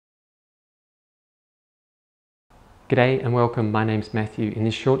G'day and welcome, my name's Matthew. In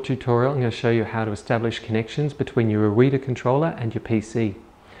this short tutorial I'm going to show you how to establish connections between your Ruida controller and your PC.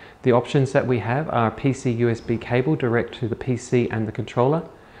 The options that we have are a PC USB cable direct to the PC and the controller,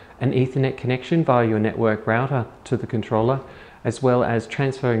 an Ethernet connection via your network router to the controller, as well as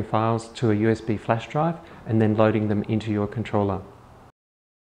transferring files to a USB flash drive and then loading them into your controller.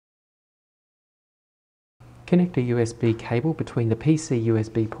 Connect a USB cable between the PC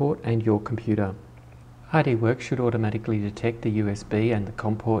USB port and your computer. rd-acs should automatically detect the USB and the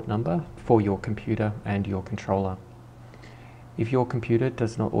COM port number for your computer and your controller. If your computer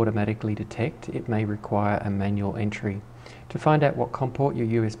does not automatically detect, it may require a manual entry. To find out what COM port your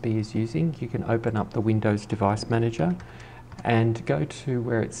USB is using, you can open up the Windows Device Manager and go to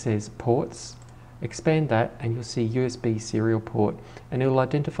where it says Ports, expand that and you'll see USB serial port, and it will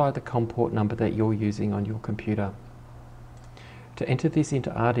identify the COM port number that you're using on your computer. To enter this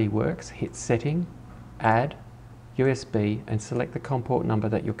into rd-acs, hit Setting, Add, USB, and select the COM port number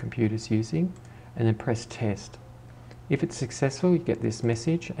that your computer is using, and then press Test. If it's successful, you get this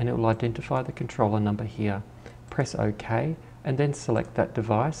message and it will identify the controller number here. Press OK and then select that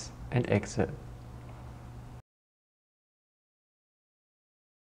device and exit.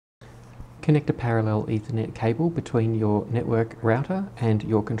 Connect a parallel Ethernet cable between your network router and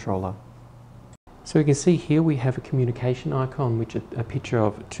your controller. So you can see here we have a communication icon, which is a picture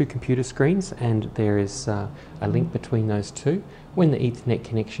of two computer screens, and there is a link between those two. When the Ethernet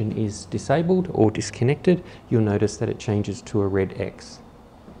connection is disabled or disconnected, you'll notice that it changes to a red X.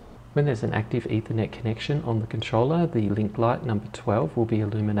 When there's an active Ethernet connection on the controller, the link light number 12 will be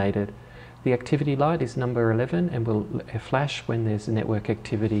illuminated. The activity light is number 11 and will flash when there's network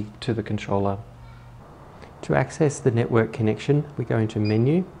activity to the controller. To access the network connection, we go into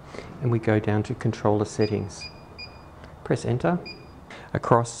Menu and we go down to Controller Settings. Press Enter.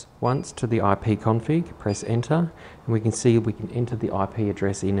 Across once to the IP config, press Enter, and we can see we can enter the IP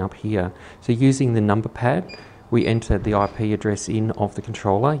address in up here. So using the number pad, we enter the IP address in of the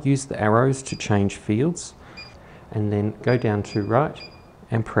controller, use the arrows to change fields, and then go down to Right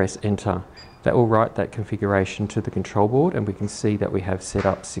and press Enter. That will write that configuration to the control board, and we can see that we have set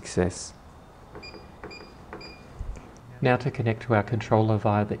up success. Now to connect to our controller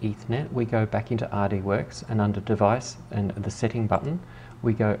via the Ethernet, we go back into rd-acs, and under Device and the Setting button,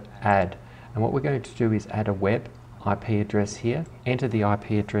 we go Add. And what we're going to do is add a web IP address here, enter the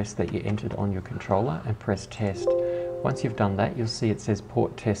IP address that you entered on your controller and press Test. Once you've done that, you'll see it says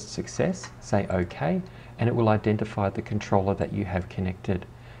Port Test Success, say OK, and it will identify the controller that you have connected.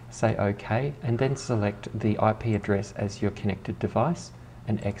 Say OK, and then select the IP address as your connected device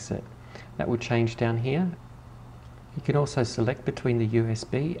and exit. That will change down here. You can also select between the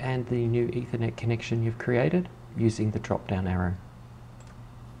USB and the new Ethernet connection you've created using the drop-down arrow.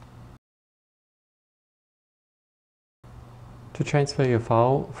 To transfer your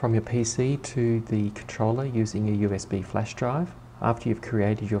file from your PC to the controller using a USB flash drive, after you've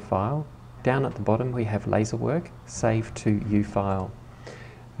created your file, down at the bottom we have Laserwork, Save to U-File.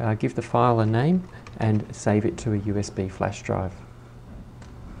 Give the file a name and save it to a USB flash drive.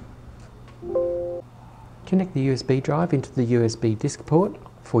 Connect the USB drive into the USB disk port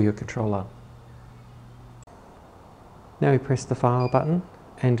for your controller. Now we press the File button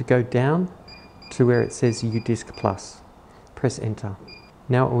and go down to where it says UDisk Plus. Press Enter.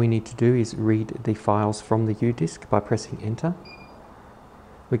 Now all we need to do is read the files from the UDisk by pressing Enter.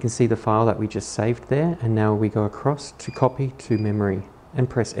 We can see the file that we just saved there, and now we go across to Copy to Memory and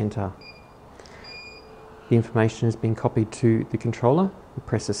press Enter. The information has been copied to the controller. We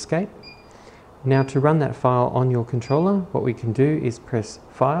press Escape. Now to run that file on your controller, what we can do is press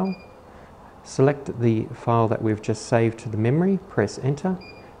File, select the file that we've just saved to the memory, press Enter,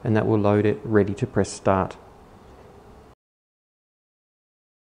 and that will load it ready to press Start.